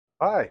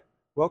Hi,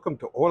 welcome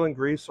to Oil and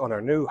Grease on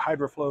our new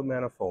HydraFlow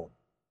manifold.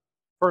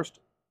 First,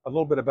 a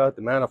little bit about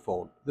the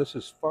manifold. This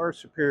is far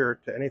superior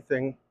to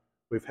anything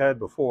we've had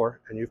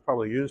before and you've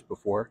probably used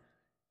before,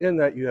 in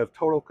that you have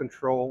total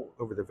control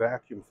over the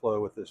vacuum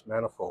flow with this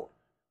manifold.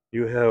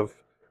 You have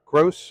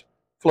gross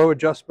flow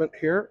adjustment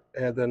here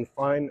and then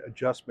fine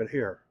adjustment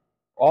here.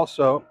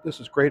 Also,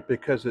 this is great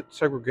because it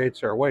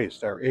segregates our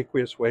waste. Our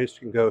aqueous waste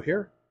can go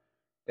here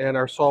and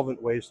our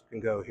solvent waste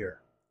can go here.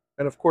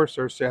 And of course,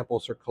 our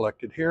samples are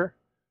collected here.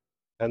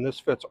 And this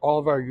fits all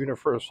of our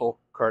universal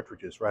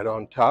cartridges right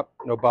on top,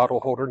 no bottle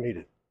holder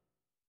needed.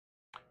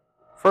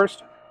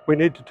 First, we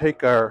need to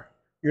take our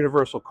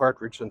universal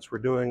cartridge, since we're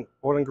doing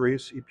oil and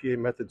grease EPA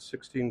Method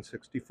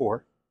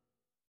 1664,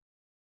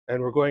 and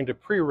we're going to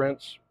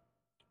pre-rinse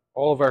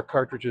all of our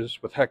cartridges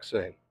with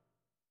hexane.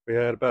 We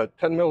had about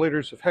 10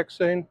 milliliters of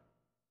hexane,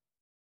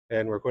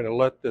 and we're going to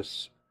let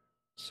this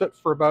sit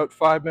for about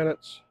 5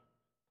 minutes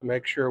to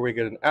make sure we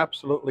get an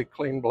absolutely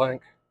clean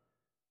blank,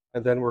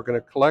 and then we're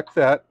going to collect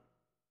that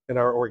in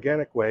our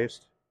organic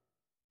waste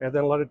and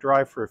then let it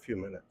dry for a few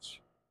minutes.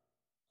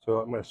 So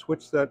I'm going to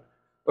switch that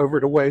over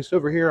to waste.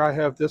 Over here I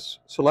have this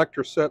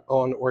selector set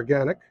on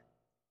organic.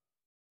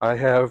 I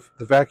have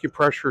the vacuum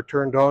pressure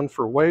turned on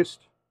for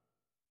waste,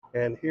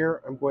 and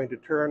here I'm going to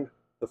turn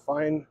the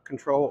fine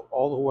control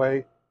all the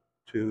way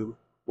to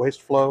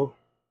waste flow,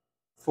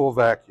 full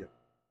vacuum.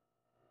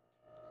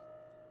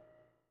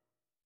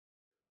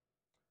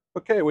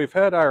 Okay, we've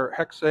had our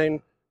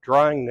hexane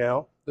drying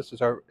now. This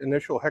is our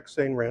initial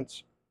hexane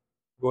rinse.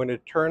 We're going to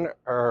turn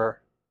our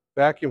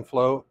vacuum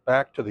flow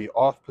back to the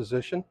off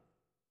position.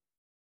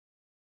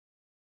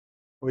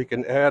 We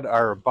can add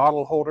our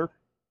bottle holder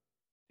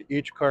to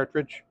each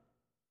cartridge.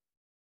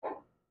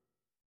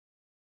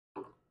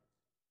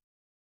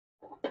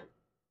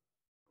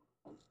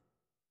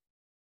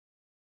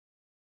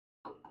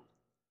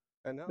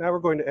 And now we're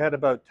going to add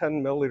about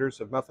 10 milliliters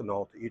of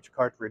methanol to each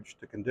cartridge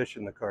to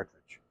condition the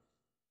cartridge.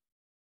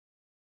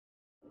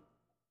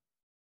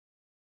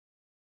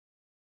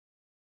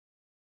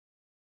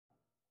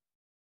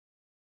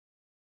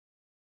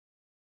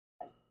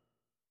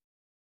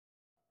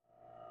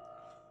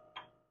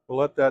 We'll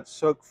let that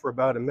soak for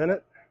about a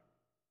minute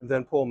and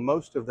then pull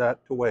most of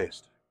that to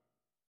waste.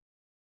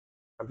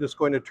 I'm just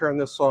going to turn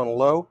this on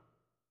low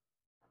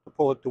to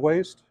pull it to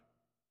waste.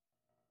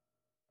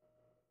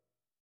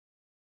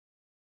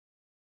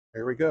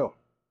 There we go.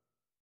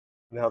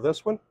 Now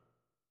this one.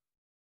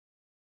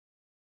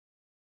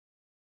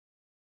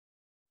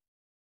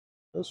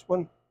 This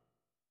one.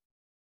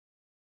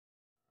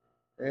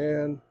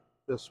 And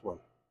this one.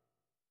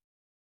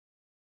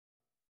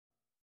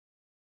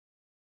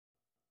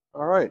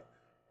 All right.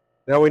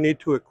 Now we need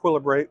to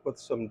equilibrate with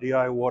some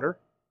DI water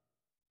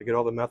to get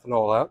all the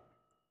methanol out.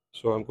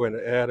 So I'm going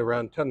to add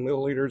around 10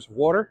 milliliters of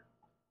water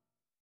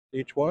to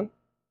each one.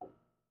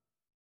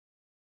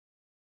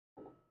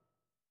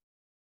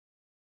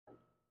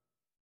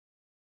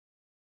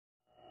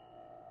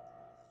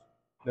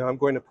 Now I'm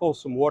going to pull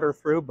some water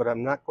through, but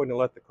I'm not going to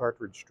let the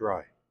cartridge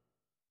dry.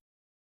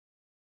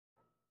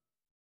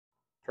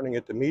 Turning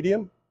it to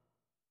medium.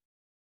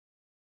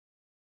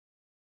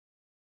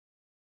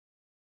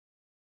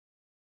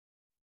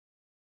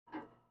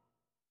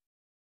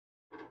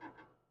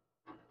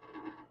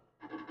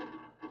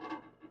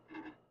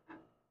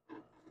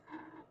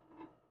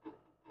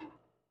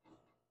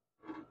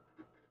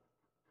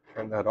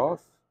 Turn that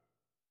off.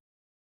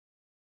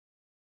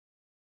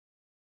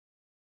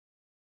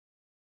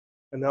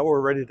 And now we're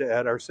ready to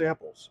add our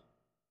samples.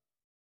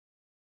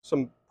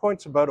 Some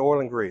points about oil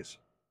and grease.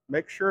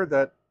 Make sure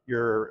that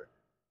your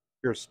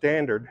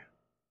standard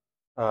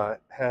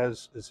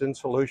is in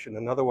solution,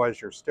 and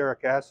otherwise your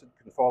stearic acid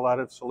can fall out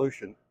of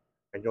solution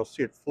and you'll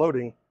see it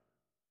floating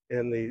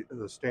in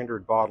the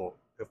standard bottle.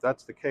 If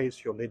that's the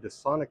case, you'll need to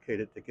sonicate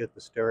it to get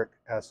the stearic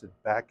acid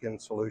back in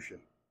solution.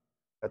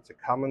 That's a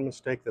common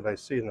mistake that I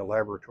see in the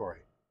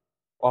laboratory.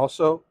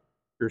 Also,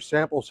 your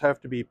samples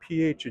have to be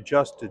pH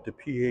adjusted to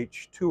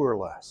pH 2 or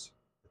less.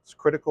 It's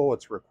critical,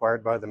 it's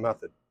required by the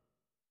method.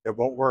 It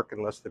won't work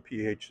unless the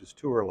pH is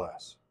 2 or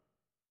less.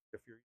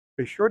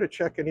 Be sure to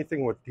check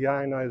anything with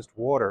deionized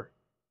water,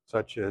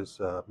 such as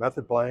a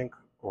method blank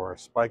or a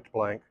spiked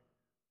blank,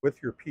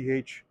 with your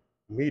pH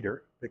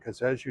meter,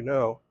 because as you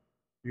know,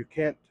 you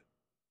can't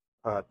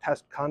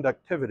test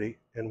conductivity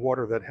in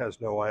water that has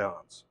no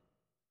ions.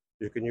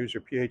 You can use your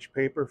pH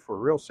paper for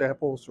real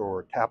samples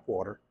or tap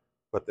water,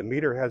 but the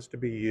meter has to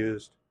be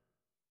used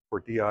for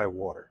DI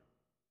water.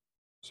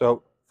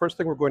 So first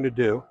thing we're going to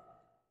do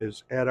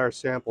is add our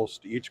samples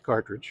to each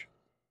cartridge.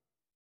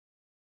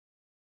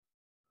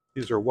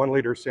 These are 1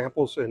 liter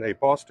samples in a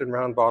Boston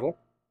round bottle.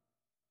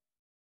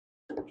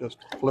 Just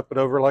flip it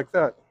over like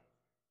that.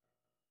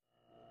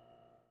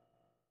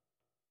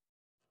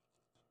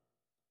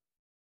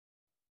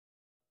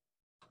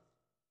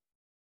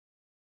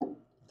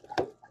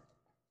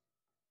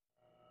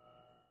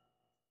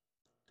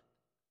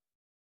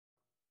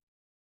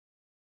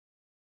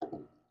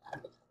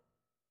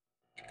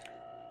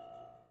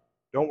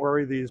 Don't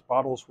worry, these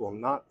bottles will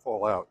not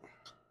fall out.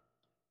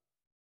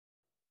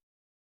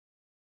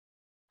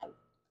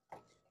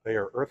 They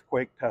are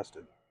earthquake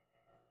tested.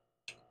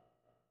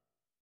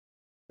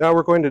 Now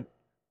we're going to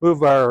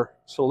move our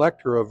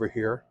selector over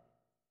here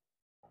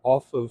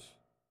off of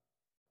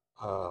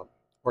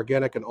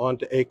organic and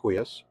onto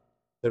aqueous.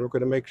 Then we're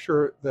going to make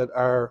sure that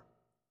our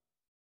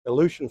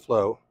elution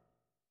flow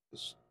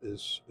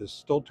is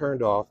still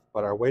turned off,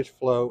 but our waste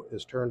flow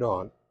is turned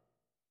on.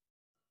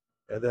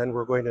 And then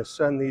we're going to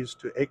send these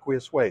to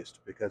aqueous waste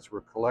because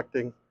we're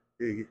collecting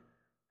the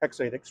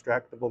hexane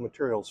extractable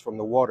materials from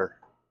the water.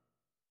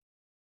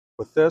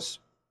 With this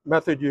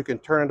method, you can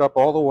turn it up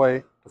all the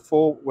way to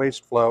full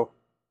waste flow.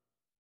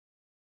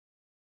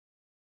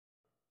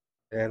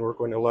 And we're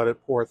going to let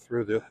it pour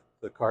through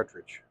the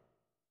cartridge.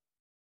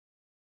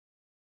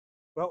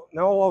 Well,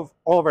 now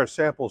all of our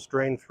samples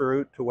drain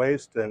through to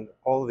waste and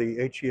all of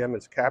the HEM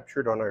is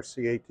captured on our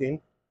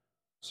C18.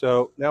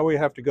 So now we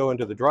have to go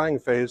into the drying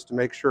phase to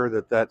make sure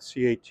that that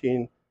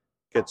C18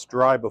 gets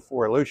dry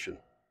before elution.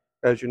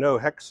 As you know,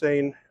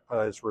 hexane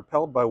is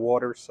repelled by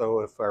water, so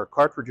if our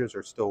cartridges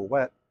are still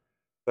wet,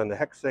 then the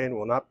hexane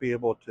will not be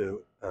able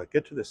to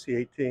get to the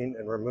C18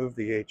 and remove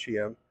the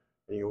HEM,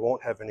 and you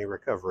won't have any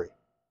recovery.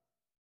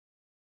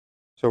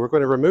 So we're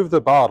going to remove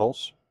the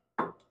bottles,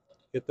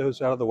 get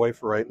those out of the way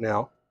for right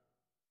now.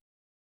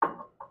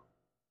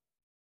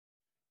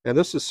 And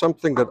this is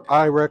something that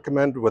I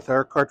recommend with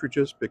our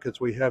cartridges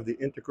because we have the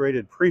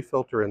integrated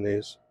pre-filter in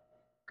these,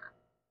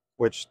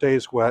 which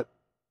stays wet.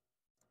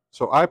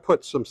 So I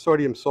put some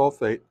sodium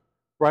sulfate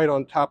right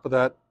on top of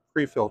that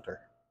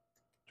pre-filter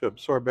to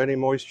absorb any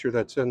moisture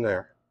that's in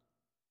there.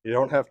 You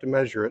don't have to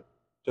measure it,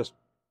 just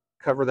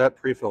cover that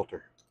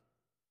pre-filter.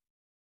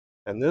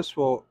 And this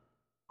will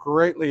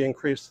greatly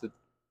increase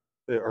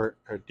or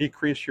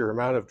decrease your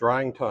amount of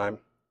drying time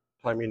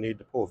you need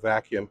to pull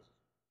vacuum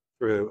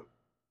through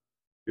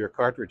your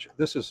cartridge.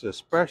 This is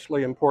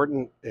especially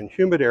important in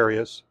humid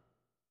areas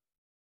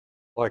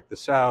like the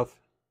south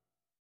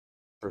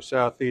or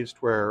southeast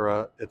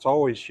where it's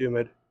always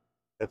humid.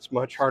 It's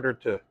much harder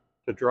to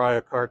dry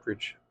a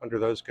cartridge under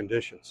those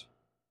conditions.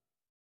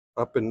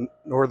 Up in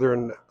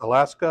northern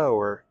Alaska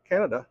or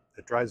Canada,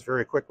 it dries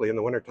very quickly in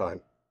the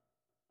wintertime.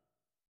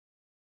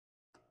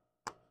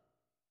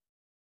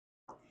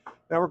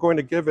 Now we're going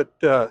to give it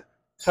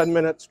 10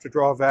 minutes to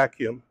draw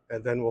vacuum,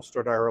 and then we'll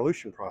start our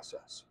elution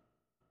process.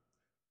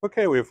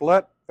 Okay, we've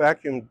let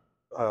vacuum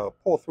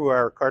pull through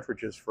our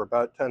cartridges for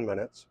about 10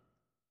 minutes,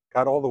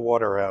 got all the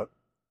water out,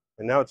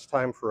 and now it's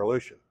time for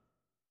elution.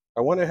 I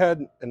went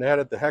ahead and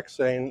added the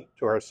hexane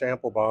to our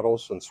sample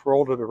bottles and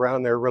swirled it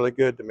around there really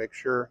good to make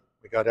sure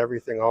we got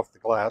everything off the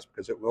glass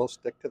because it will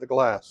stick to the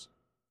glass.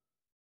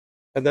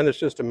 And then it's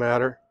just a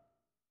matter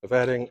of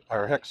adding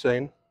our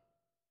hexane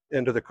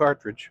into the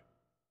cartridge.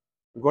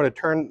 I'm going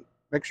to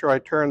make sure I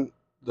turn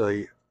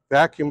the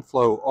vacuum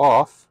flow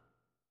off,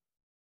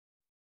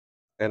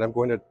 and I'm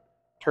going to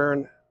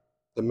turn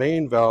the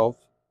main valve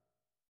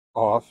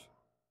off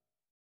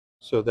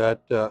so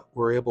that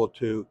we're able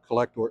to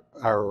collect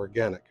our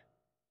organic.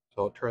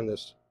 So I'll turn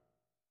this.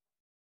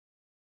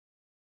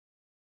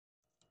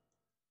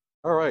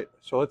 All right,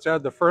 so let's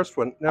add the first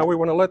one. Now we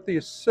want to let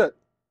these sit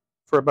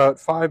for about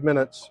 5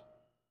 minutes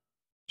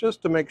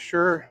just to make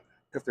sure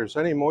if there's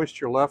any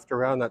moisture left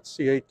around that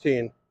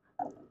C18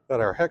 that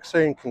our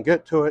hexane can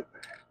get to it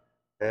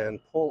and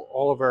pull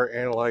all of our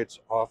analytes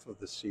off of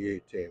the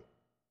C18.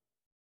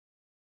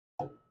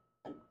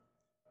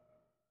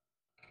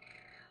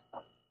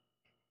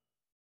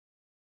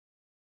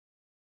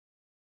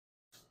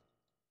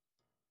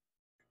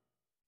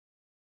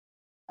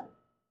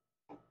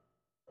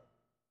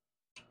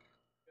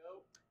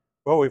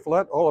 Well, we've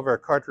let all of our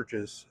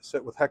cartridges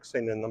sit with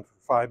hexane in them for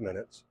 5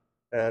 minutes,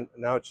 and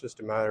now it's just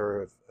a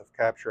matter of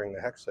capturing the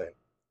hexane.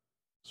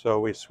 So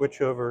we switch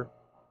over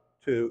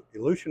to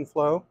elution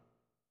flow.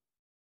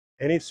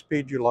 Any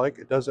speed you like,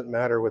 it doesn't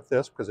matter with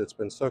this because it's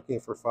been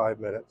soaking for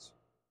 5 minutes.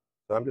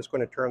 So I'm just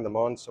going to turn them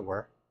on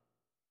somewhere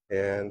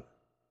and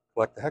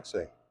collect the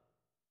hexane.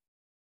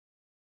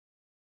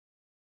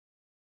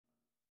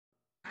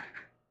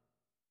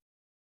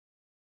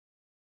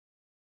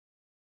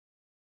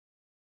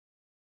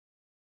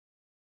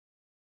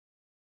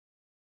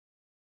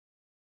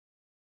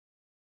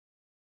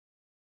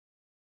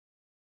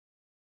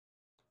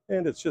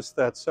 And it's just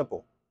that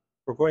simple.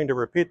 We're going to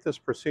repeat this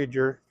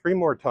procedure 3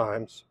 more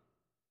times,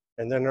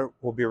 and then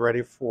we'll be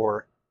ready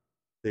for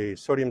the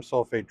sodium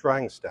sulfate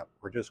drying step.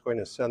 We're just going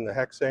to send the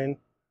hexane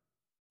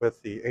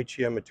with the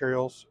HEM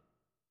materials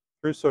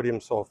through sodium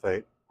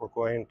sulfate. We're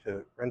going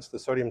to rinse the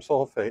sodium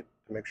sulfate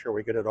to make sure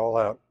we get it all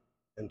out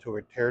into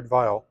a tiered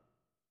vial,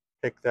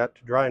 take that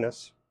to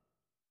dryness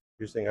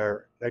using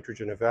our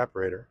nitrogen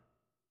evaporator,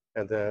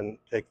 and then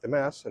take the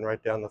mess and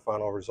write down the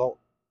final result.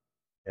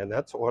 And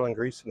that's oil and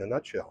grease in a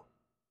nutshell.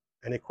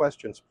 Any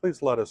questions,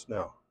 please let us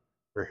know.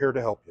 We're here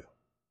to help you.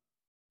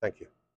 Thank you.